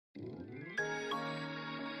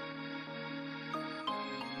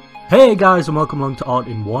Hey guys, and welcome along to Art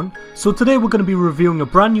in One. So today we're going to be reviewing a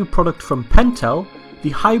brand new product from Pentel,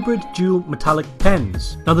 the hybrid dual metallic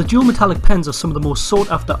pens. Now the dual metallic pens are some of the most sought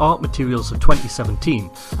after art materials of 2017.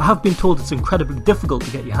 I have been told it's incredibly difficult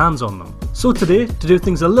to get your hands on them. So today, to do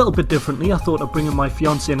things a little bit differently, I thought I'd bring in my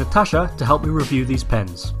fiancée Natasha to help me review these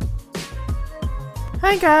pens.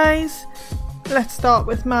 Hi guys! Let's start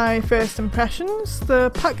with my first impressions. The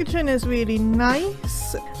packaging is really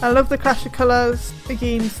nice. I love the clash of colours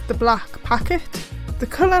against the black packet. The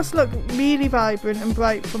colours look really vibrant and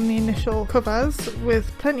bright from the initial covers with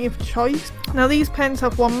plenty of choice. Now these pens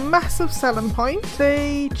have one massive selling point.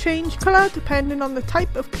 They change colour depending on the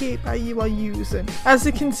type of paper you are using. As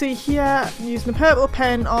you can see here, I'm using the purple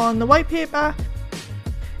pen on the white paper,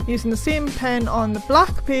 using the same pen on the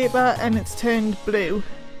black paper, and it's turned blue.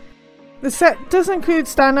 The set does include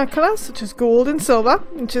standard colours such as gold and silver,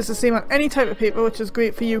 which is the same on any type of paper, which is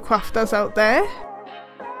great for you crafters out there.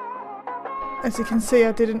 As you can see,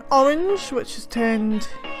 I did an orange, which has turned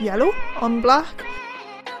yellow on black.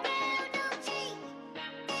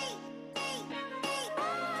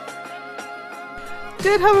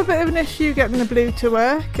 Did have a bit of an issue getting the blue to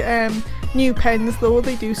work. New pens though,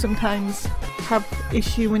 they do sometimes have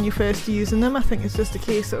issue when you're first using them. I think it's just a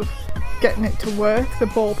case of getting it to work, the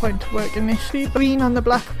ballpoint to work initially. Green on the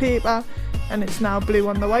black paper and it's now blue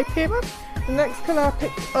on the white paper. The next colour I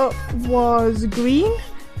picked up was green,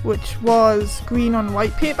 which was green on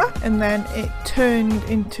white paper, and then it turned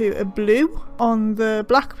into a blue on the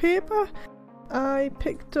black paper. I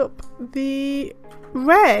picked up the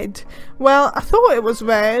red. Well, I thought it was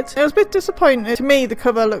red. I was a bit disappointed. To me the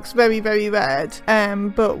cover looks very red,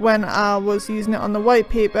 but when I was using it on the white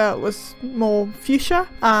paper it was more fuchsia,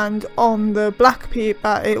 and on the black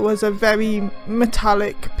paper it was a very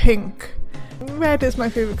metallic pink. Red is my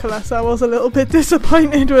favourite colour, so I was a little bit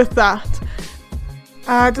disappointed with that.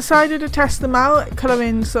 I decided to test them out,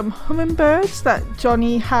 colouring some hummingbirds that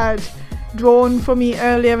Johnny had drawn for me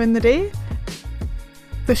earlier in the day.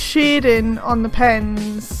 The shading on the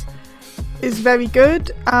pens is very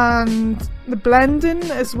good, and the blending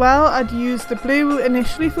as well. I'd used the blue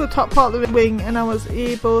initially for the top part of the wing and I was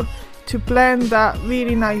able to blend that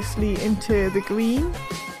really nicely into the green.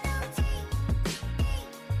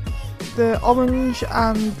 The orange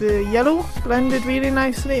and the yellow blended really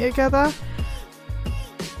nicely together.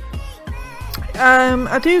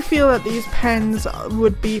 I do feel that these pens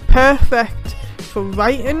would be perfect for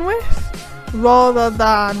writing with rather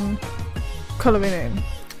than colouring in.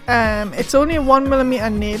 It's only a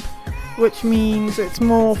 1mm nib, which means it's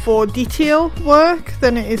more for detail work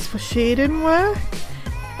than it is for shading work.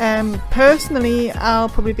 Personally, I'll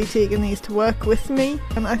probably be taking these to work with me.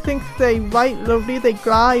 I think they write lovely, they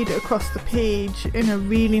glide across the page in a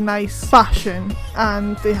really nice fashion,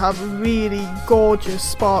 and they have really gorgeous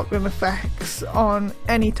sparkling effects on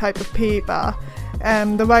any type of paper.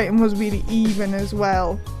 The writing was really even as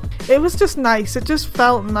well. It was just nice, it just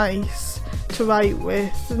felt nice to write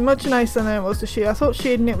with, much nicer than it was to shade. I thought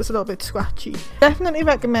shading it was a little bit scratchy. Definitely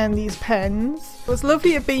recommend these pens. It was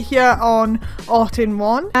lovely to be here on Art in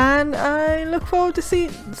One, and I look forward to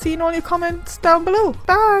seeing all your comments down below.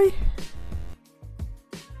 Bye!